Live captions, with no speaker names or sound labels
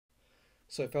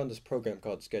So I found this program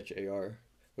called SketchAR,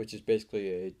 which is basically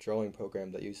a drawing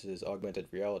program that uses augmented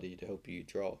reality to help you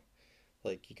draw.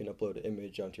 Like you can upload an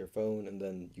image onto your phone and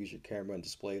then use your camera and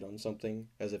display it on something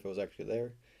as if it was actually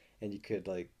there, and you could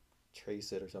like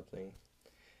trace it or something.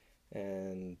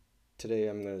 And today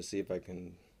I'm gonna see if I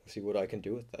can see what I can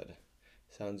do with that.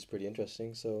 Sounds pretty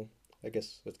interesting, so I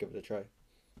guess let's give it a try.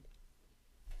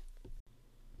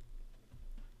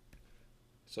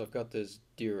 So I've got this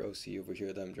deer OC over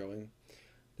here that I'm drawing.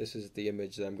 This is the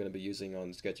image that I'm going to be using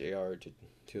on SketchAR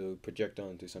to project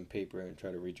onto some paper and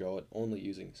try to redraw it only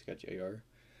using SketchAR.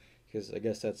 Because I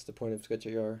guess that's the point of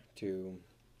SketchAR, to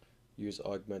use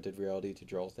augmented reality to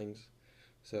draw things.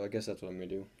 So I guess that's what I'm going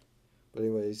to do. But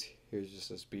anyways, here's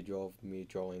just a speed draw of me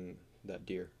drawing that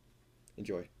deer.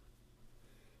 Enjoy.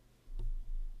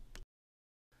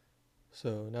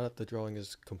 So now that the drawing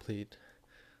is complete,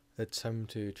 it's time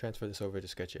to transfer this over to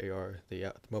SketchAR,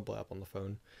 the mobile app on the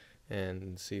phone,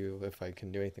 and see if I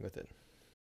can do anything with it.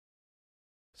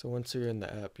 So once you're in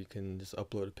the app, you can just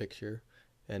upload a picture,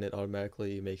 and it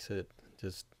automatically makes it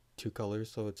just two colors,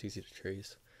 so it's easy to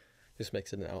trace. Just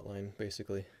makes it an outline,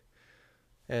 basically.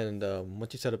 And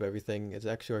once you set up everything, it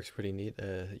actually works pretty neat.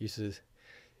 It uses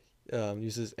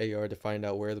AR to find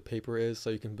out where the paper is, so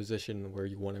you can position where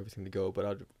you want everything to go. But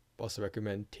I'd also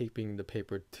recommend taping the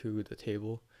paper to the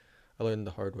table. I learned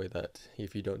the hard way that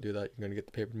if you don't do that, you're going to get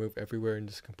the paper to move everywhere and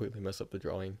just completely mess up the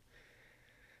drawing.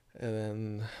 And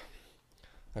then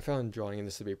I found drawing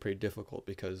this to be pretty difficult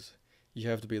because you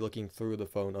have to be looking through the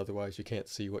phone, otherwise you can't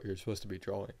see what you're supposed to be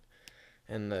drawing.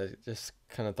 And I just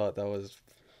kind of thought that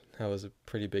was a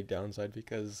pretty big downside,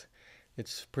 because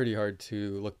it's pretty hard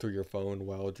to look through your phone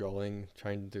while drawing,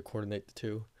 trying to coordinate the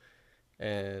two,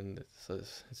 and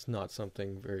it's not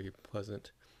something very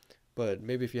pleasant. But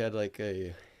maybe if you had like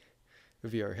a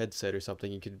VR headset or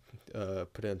something, you could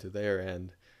put it into there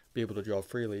and be able to draw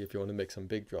freely if you want to make some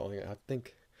big drawing. I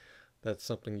think that's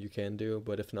something you can do,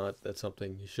 but if not, that's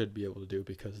something you should be able to do,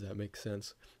 because that makes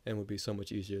sense and would be so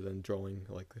much easier than drawing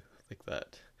like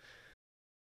that.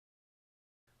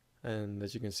 And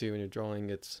as you can see, when you're drawing,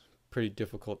 it's pretty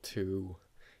difficult to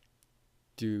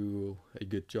do a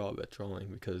good job at drawing,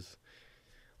 because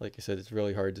like I said, it's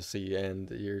really hard to see, and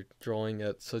you're drawing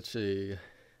at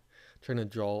trying to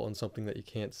draw on something that you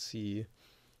can't see,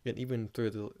 and even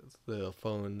through the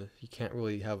phone you can't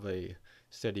really have a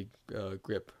steady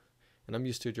grip. And I'm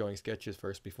used to drawing sketches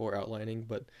first before outlining,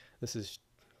 but this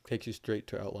takes you straight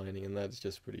to outlining, and that's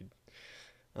just pretty,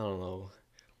 I don't know,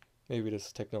 maybe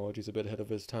this technology is a bit ahead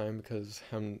of its time, because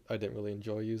I didn't really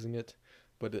enjoy using it,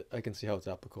 but I can see how it's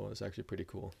applicable, and it's actually pretty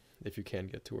cool if you can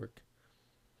get to work.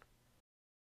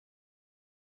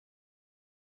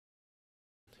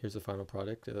 Here's the final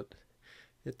product.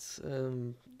 It's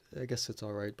I guess it's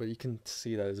alright, but you can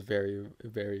see that it's very,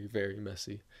 very, very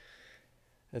messy.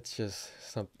 It's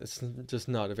just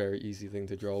not a very easy thing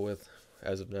to draw with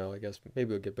as of now. I guess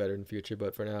maybe it'll get better in the future,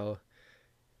 but for now,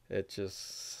 it's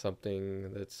just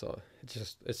something it's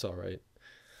alright.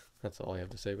 That's all I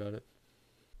have to say about it.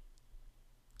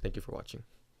 Thank you for watching.